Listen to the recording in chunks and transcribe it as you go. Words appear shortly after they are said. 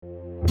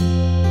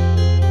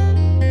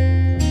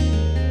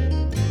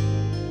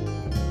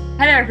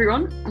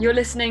everyone, you're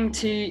listening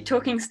to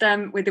Talking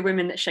STEM with the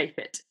Women That Shape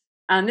It.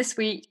 And this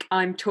week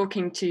I'm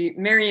talking to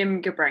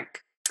Miriam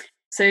Gebrank.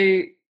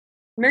 So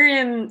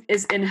Miriam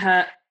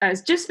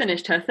has just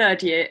finished her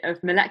third year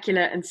of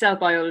molecular and cell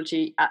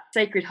biology at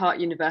Sacred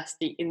Heart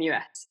University in the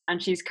US,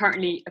 and she's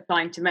currently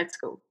applying to med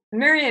school.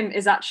 Miriam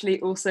is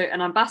actually also an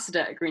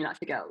ambassador at Green Light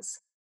for Girls.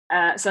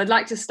 So I'd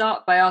like to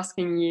start by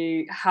asking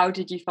you, how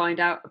did you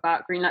find out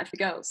about Green Light for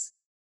Girls?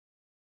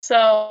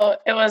 So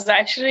it was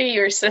actually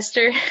your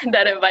sister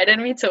that invited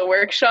me to a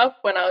workshop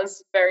when I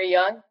was very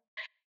young.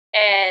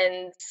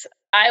 And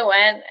I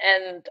went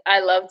and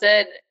I loved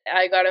it.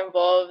 I got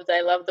involved.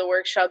 I loved the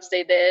workshops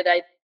they did.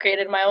 I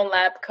created my own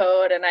lab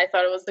code and I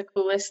thought it was the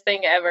coolest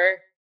thing ever.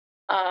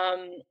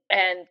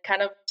 And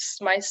kind of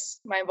my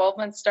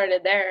involvement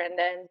started there. And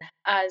then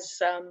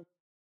as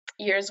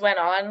years went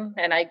on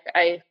and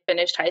I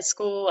finished high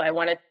school, I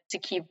wanted to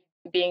keep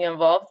being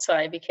involved. So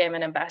I became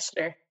an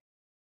ambassador.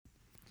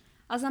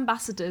 As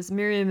ambassadors,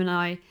 Miriam and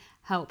I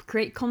help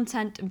create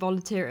content and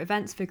volunteer at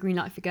events for Green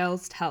Light for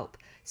Girls to help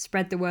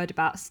spread the word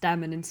about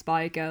STEM and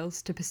inspire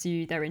girls to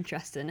pursue their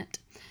interest in it.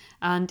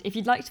 And if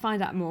you'd like to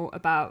find out more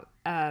about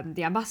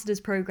the Ambassadors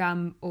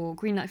Programme or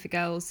Green Light for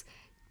Girls,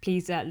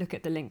 please look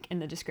at the link in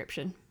the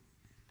description.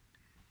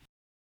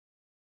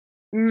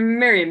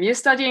 Miriam, you're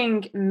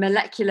studying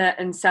molecular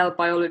and cell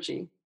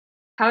biology.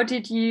 How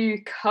did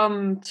you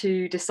come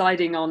to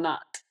deciding on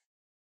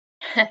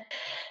that?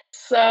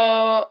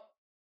 So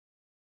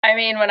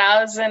even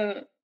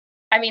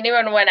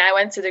when I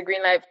went to the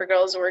Green Light for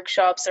Girls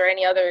workshops or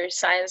any other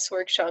science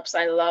workshops,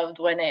 I loved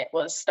when it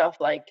was stuff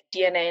like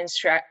DNA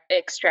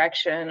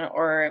extraction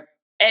or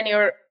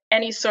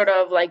any sort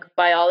of like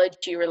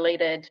biology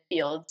related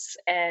fields.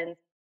 And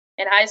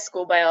in high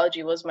school,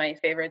 biology was my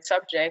favorite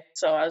subject.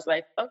 So I was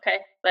like, okay,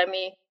 let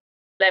me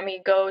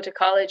go to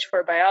college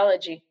for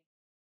biology.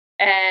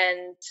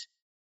 And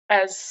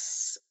I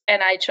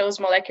chose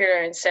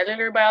molecular and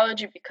cellular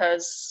biology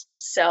because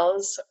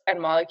cells and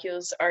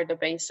molecules are the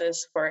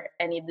basis for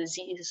any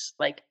disease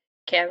like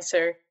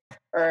cancer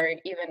or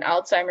even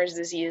Alzheimer's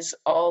disease.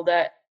 All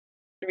that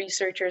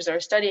researchers are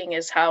studying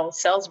is how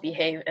cells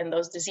behave in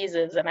those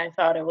diseases. And I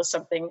thought it was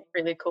something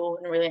really cool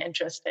and really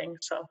interesting.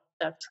 So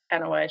that's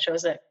kind of why I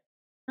chose it.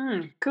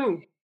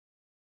 Cool.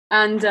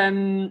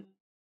 And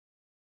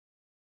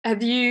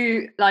have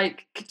you,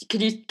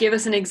 could you give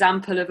us an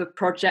example of a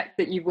project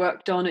that you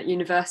worked on at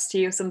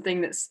university or something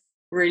that's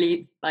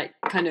really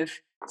kind of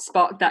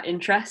sparked that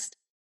interest?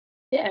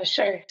 Yeah,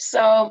 sure.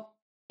 So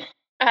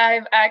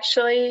I've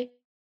actually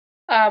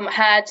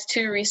had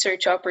two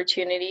research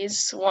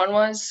opportunities. One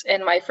was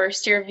in my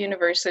first year of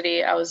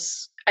university. I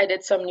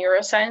did some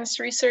neuroscience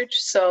research.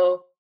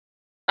 So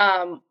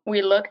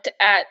we looked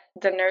at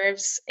the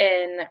nerves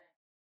in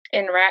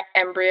rat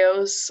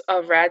embryos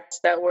of rats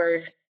that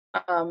were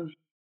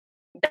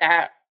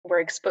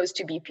exposed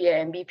to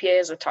BPA, and BPA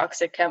is a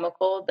toxic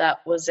chemical that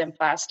was in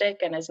plastic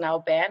and is now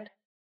banned.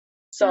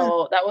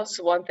 So that was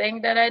one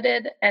thing that I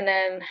did. And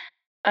then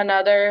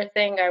another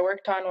thing I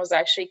worked on was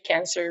actually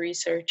cancer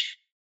research.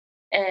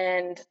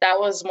 And that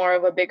was more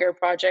of a bigger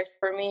project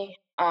for me.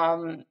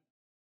 And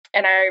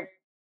I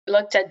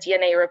looked at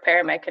DNA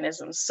repair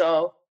mechanisms.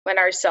 So when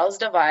our cells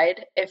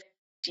divide, if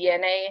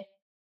DNA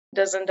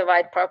doesn't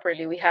divide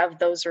properly, we have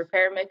those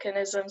repair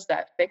mechanisms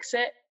that fix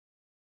it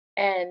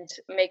and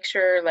make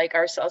sure like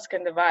our cells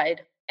can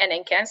divide. And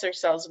in cancer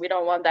cells, we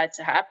don't want that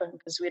to happen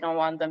because we don't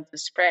want them to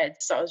spread.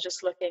 So I was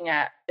just looking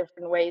at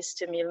different ways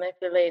to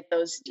manipulate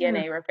those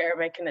DNA repair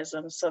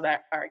mechanisms so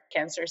that our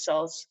cancer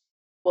cells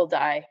will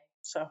die.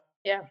 So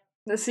yeah.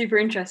 That's super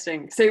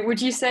interesting. So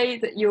would you say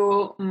that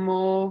you're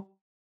more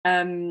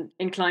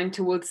inclined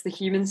towards the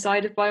human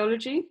side of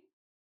biology?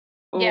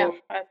 Or... Yeah,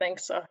 I think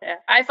so. Yeah.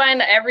 I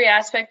find every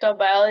aspect of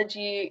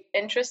biology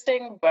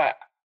interesting, but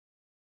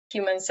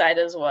human side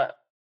is what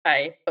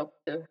I hope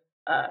to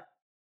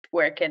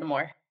work in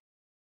more.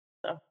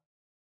 So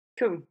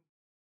cool.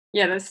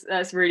 Yeah,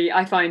 that's really,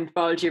 I find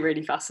biology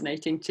really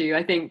fascinating too.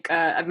 I think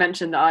I've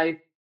mentioned that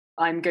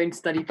I'm going to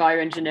study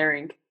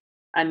bioengineering,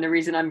 and the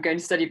reason I'm going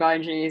to study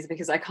bioengineering is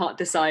because I can't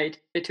decide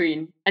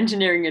between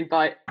engineering and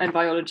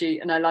biology,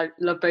 and I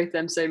love both of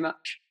them so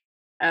much.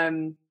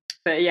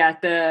 But yeah,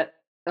 the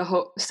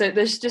whole, so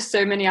there's just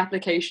so many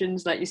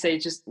applications, like you say,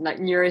 just like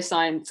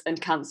neuroscience and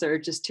cancer are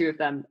just two of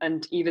them,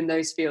 and even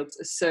those fields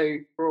are so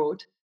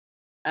broad.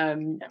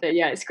 But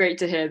yeah, it's great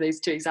to hear those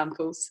two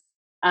examples.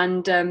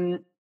 And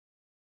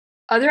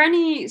are there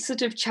any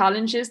sort of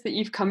challenges that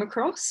you've come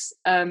across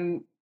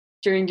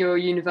during your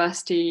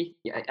university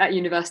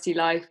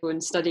life or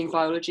in studying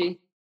biology?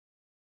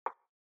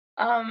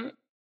 I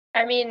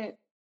mean,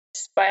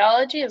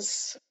 biology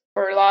is,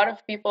 for a lot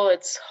of people,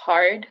 it's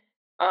hard.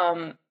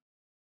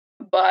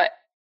 But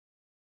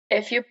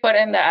if you put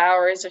in the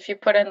hours, if you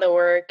put in the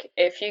work,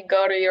 if you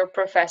go to your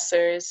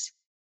professors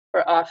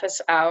for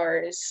office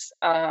hours,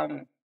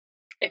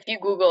 if you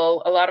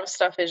Google, a lot of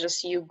stuff is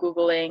just you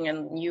Googling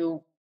and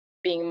you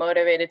being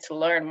motivated to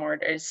learn more.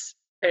 There's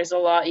a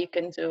lot you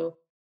can do.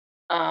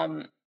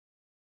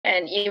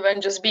 And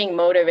even just being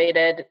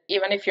motivated,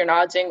 even if you're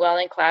not doing well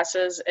in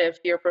classes, if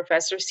your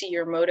professors see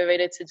you're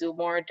motivated to do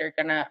more, they're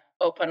gonna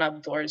open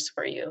up doors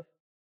for you.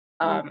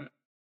 Mm. Um,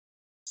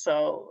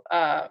 so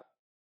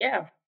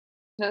yeah,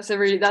 That's a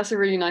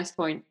really nice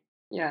point.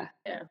 Yeah,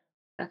 yeah.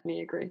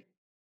 definitely agree.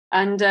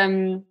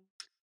 And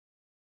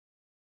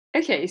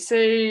okay,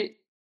 so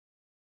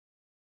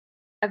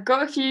I've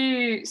got a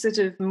few sort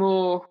of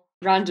more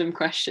random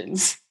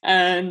questions.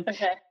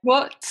 Okay.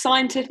 What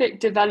scientific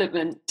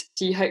development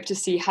do you hope to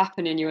see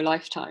happen in your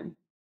lifetime?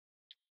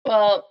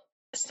 Well,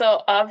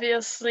 so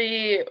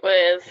obviously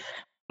with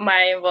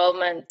my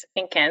involvement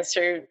in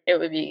cancer, it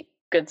would be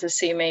good to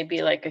see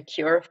maybe like a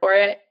cure for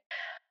it.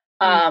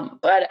 Mm.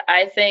 But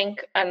I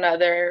think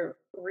another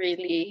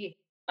really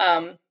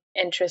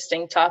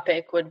interesting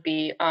topic would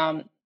be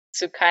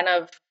to kind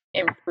of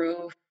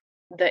improve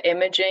the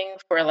imaging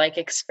for like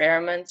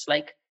experiments,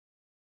 like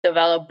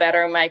develop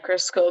better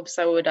microscopes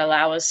that would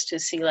allow us to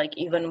see like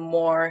even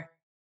more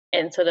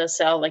into the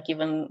cell, like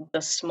even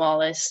the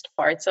smallest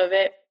parts of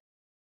it.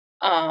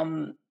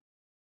 Um,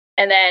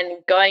 and then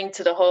going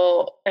to the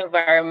whole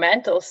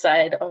environmental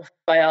side of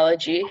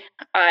biology,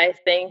 I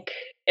think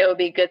it would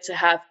be good to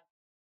have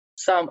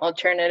some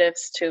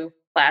alternatives to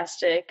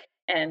plastic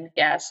and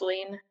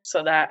gasoline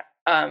so that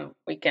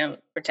we can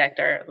protect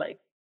our like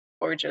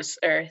gorgeous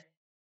earth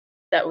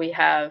that we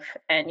have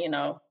and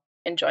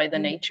enjoy the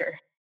Mm. nature.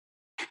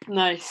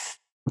 Nice.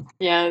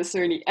 Yeah, that's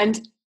really.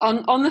 And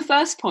on the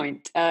first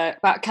point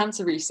about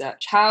cancer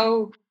research,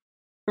 how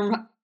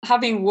from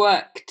having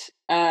worked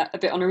a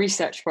bit on a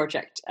research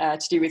project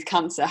to do with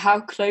cancer, how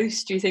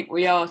close do you think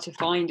we are to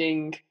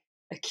finding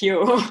a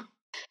cure?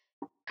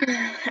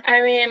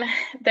 I mean,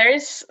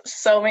 there's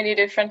so many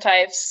different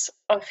types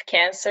of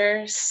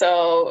cancer,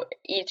 so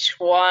each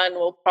one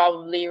will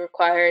probably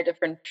require a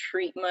different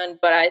treatment,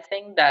 but I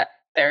think that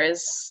there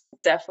is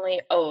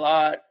definitely a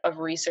lot of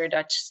research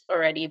that's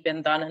already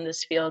been done in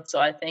this field, so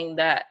I think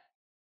that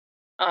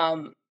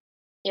um,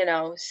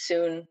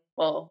 soon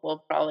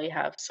we'll probably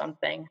have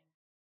something.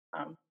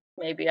 Um,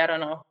 maybe I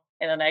don't know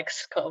in the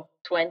next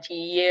 20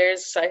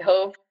 years. I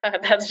hope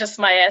that's just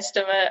my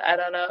estimate. I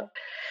don't know.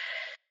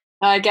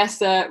 I guess,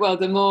 well,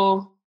 the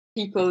more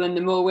people and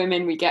the more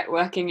women we get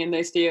working in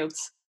those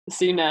fields, the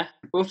sooner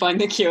we'll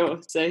find the cure.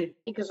 So,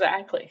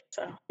 Exactly.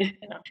 So you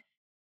know.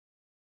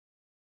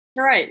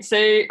 all right.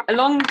 So,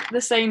 along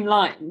the same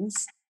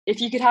lines,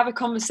 if you could have a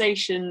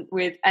conversation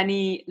with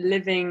any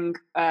living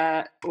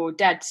or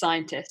dead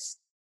scientist,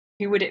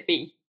 who would it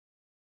be?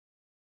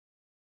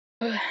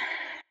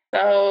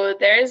 So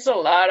there's a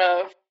lot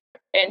of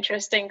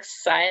interesting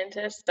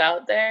scientists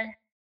out there.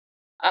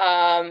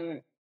 Um,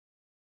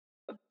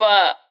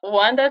 but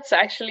one that's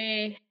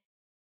actually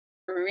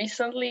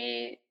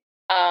recently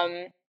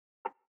um,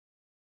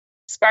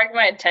 sparked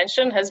my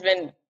attention has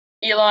been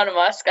Elon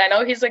Musk. I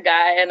know he's a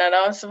guy, and I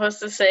know I'm supposed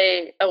to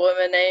say a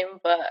woman name,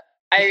 but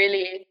I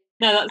really,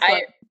 No, that's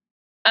fine.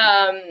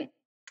 I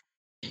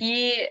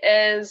he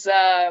is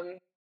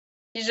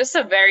he's just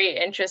a very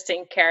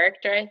interesting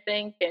character, I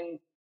think, and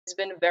he's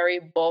been very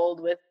bold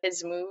with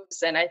his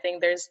moves, and I think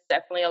there's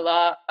definitely a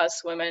lot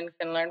us women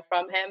can learn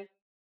from him.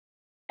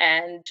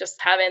 And just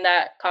having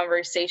that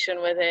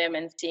conversation with him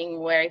and seeing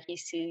where he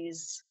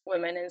sees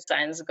women in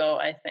science go,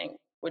 I think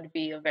would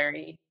be a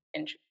very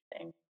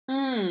interesting.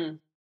 Mm.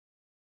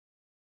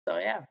 So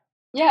yeah.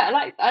 Yeah,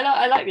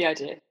 I like the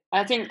idea.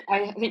 I think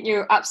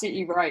you're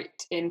absolutely right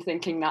in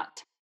thinking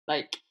that,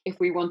 like, if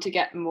we want to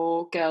get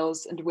more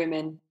girls and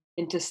women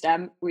into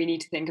STEM, we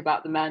need to think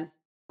about the men,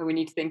 and we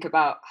need to think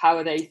about how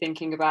are they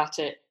thinking about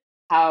it,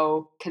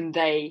 how can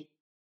they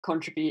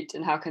contribute,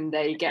 and how can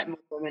they get more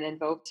women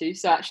involved too.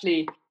 So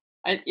actually,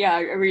 I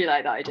really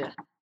like that idea.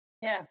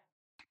 Yeah.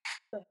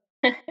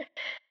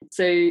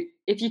 So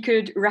if you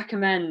could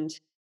recommend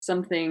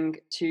something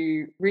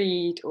to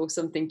read or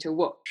something to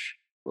watch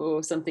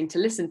or something to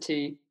listen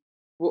to,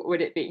 what would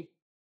it be?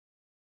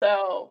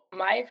 So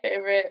my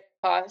favorite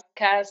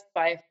podcast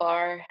by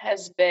far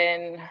has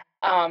been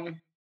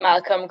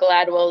Malcolm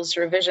Gladwell's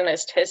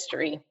Revisionist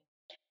History.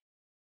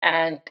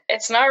 And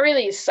it's not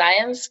really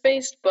science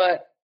based,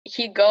 but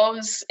he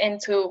goes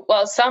into,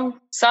 well,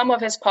 some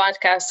of his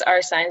podcasts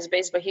are science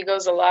based, but he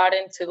goes a lot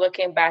into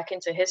looking back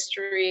into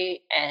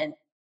history and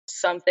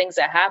some things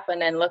that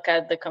happen and look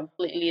at the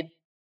completely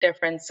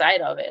different side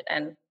of it.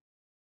 And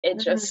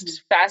it's Mm.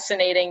 just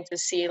fascinating to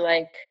see,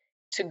 like,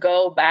 to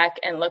go back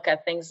and look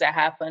at things that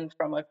happened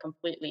from a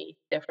completely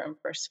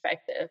different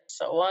perspective.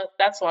 So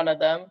that's one of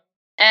them.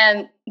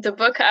 And the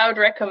book I would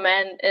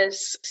recommend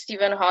is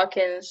Stephen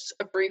Hawking's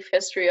A Brief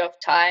History of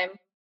Time.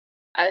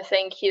 I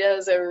think he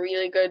does a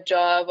really good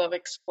job of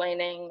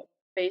explaining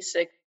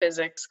basic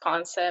physics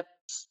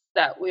concepts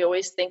that we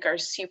always think are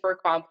super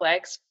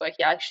complex, but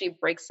he actually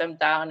breaks them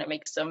down and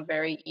makes them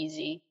very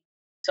easy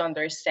to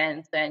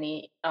understand to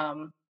any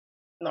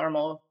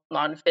normal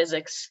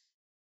non-physics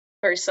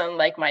person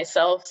like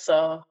myself.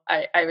 So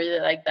I really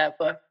like that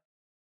book.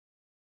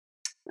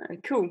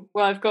 Cool.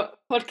 Well, I've got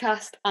a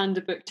podcast and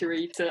a book to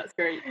read, so that's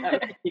great. That will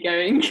keep me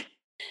going.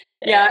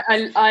 Yeah,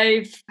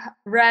 I've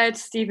read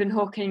Stephen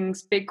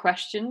Hawking's Big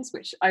Questions,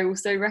 which I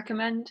also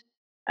recommend.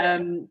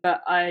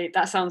 But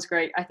that sounds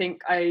great. I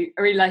think I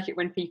really like it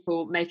when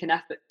people make an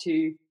effort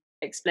to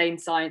explain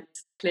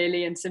science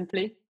clearly and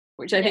simply,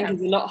 which I think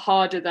is a lot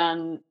harder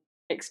than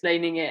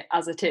explaining it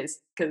as it is,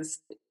 because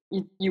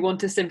you want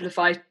to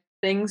simplify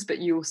things, but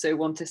you also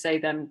want to say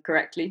them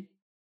correctly.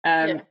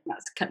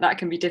 That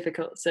can be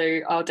difficult. So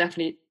I'll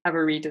definitely have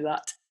a read of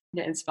that,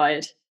 get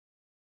inspired.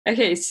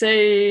 Okay,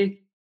 so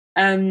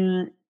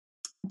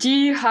do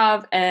you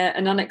have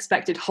an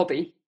unexpected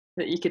hobby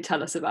that you could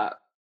tell us about?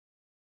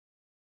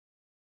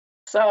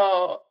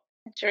 So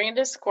during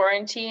this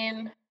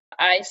quarantine,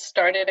 I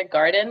started a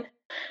garden.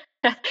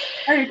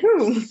 Oh,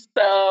 cool.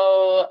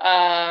 So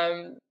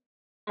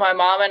my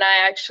mom and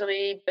I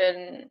actually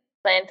been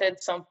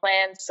planted some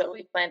plants. So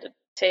we planted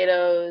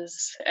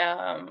potatoes.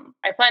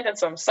 I planted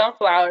some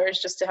sunflowers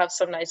just to have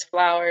some nice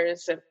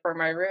flowers for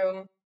my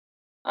room.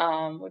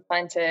 We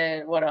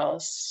planted, what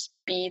else?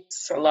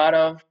 Beets, a lot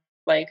of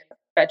like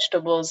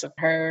vegetables and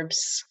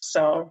herbs.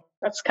 So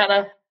that's kind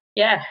of,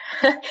 yeah,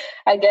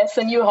 I guess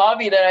a new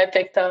hobby that I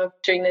picked up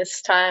during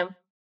this time.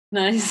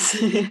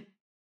 Nice.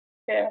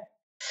 Yeah.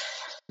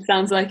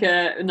 Sounds like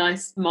a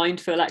nice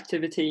mindful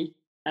activity.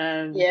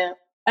 Yeah.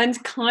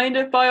 And kind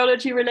of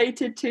biology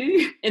related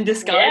too, in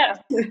disguise.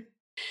 Yeah.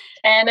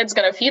 And it's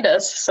going to feed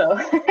us. So,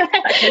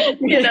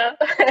 you know,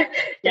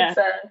 yeah. It's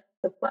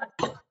a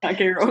plus. Can't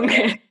go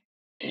wrong.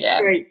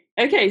 Yeah. Great.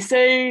 Okay,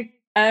 so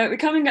we're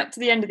coming up to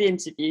the end of the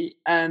interview,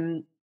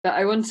 but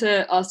I want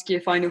to ask you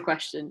a final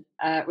question,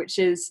 which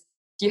is,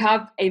 do you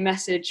have a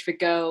message for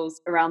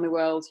girls around the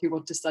world who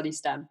want to study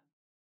STEM?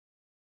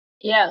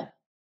 Yeah,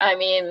 I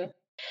mean,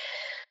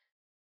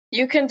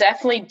 you can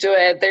definitely do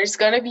it. There's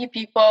going to be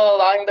people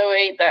along the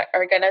way that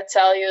are going to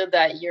tell you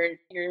that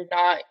you're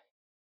not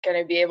going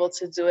to be able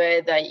to do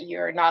it, that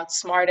you're not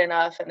smart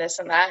enough and this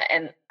and that.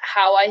 And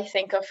how I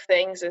think of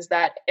things is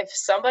that if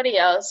somebody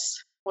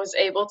else was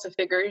able to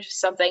figure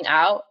something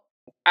out,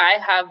 I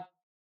have,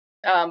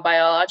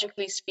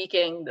 biologically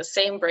speaking, the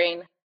same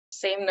brain,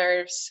 same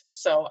nerves,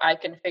 so I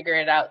can figure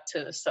it out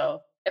too.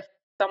 So if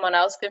someone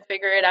else can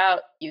figure it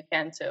out, you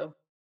can too.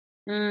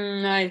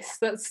 Nice.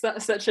 That's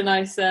such a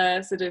nice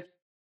sort of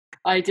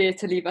idea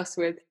to leave us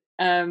with.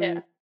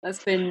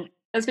 That's been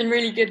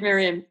really good,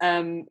 Miriam.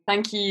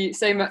 Thank you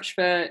so much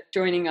for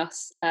joining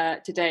us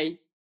today.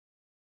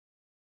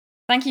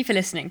 Thank you for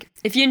listening.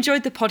 If you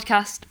enjoyed the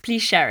podcast,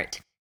 please share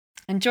it.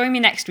 And join me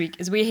next week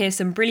as we hear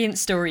some brilliant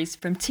stories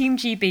from Team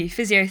GB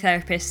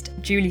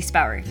physiotherapist Julie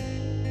Sparrow.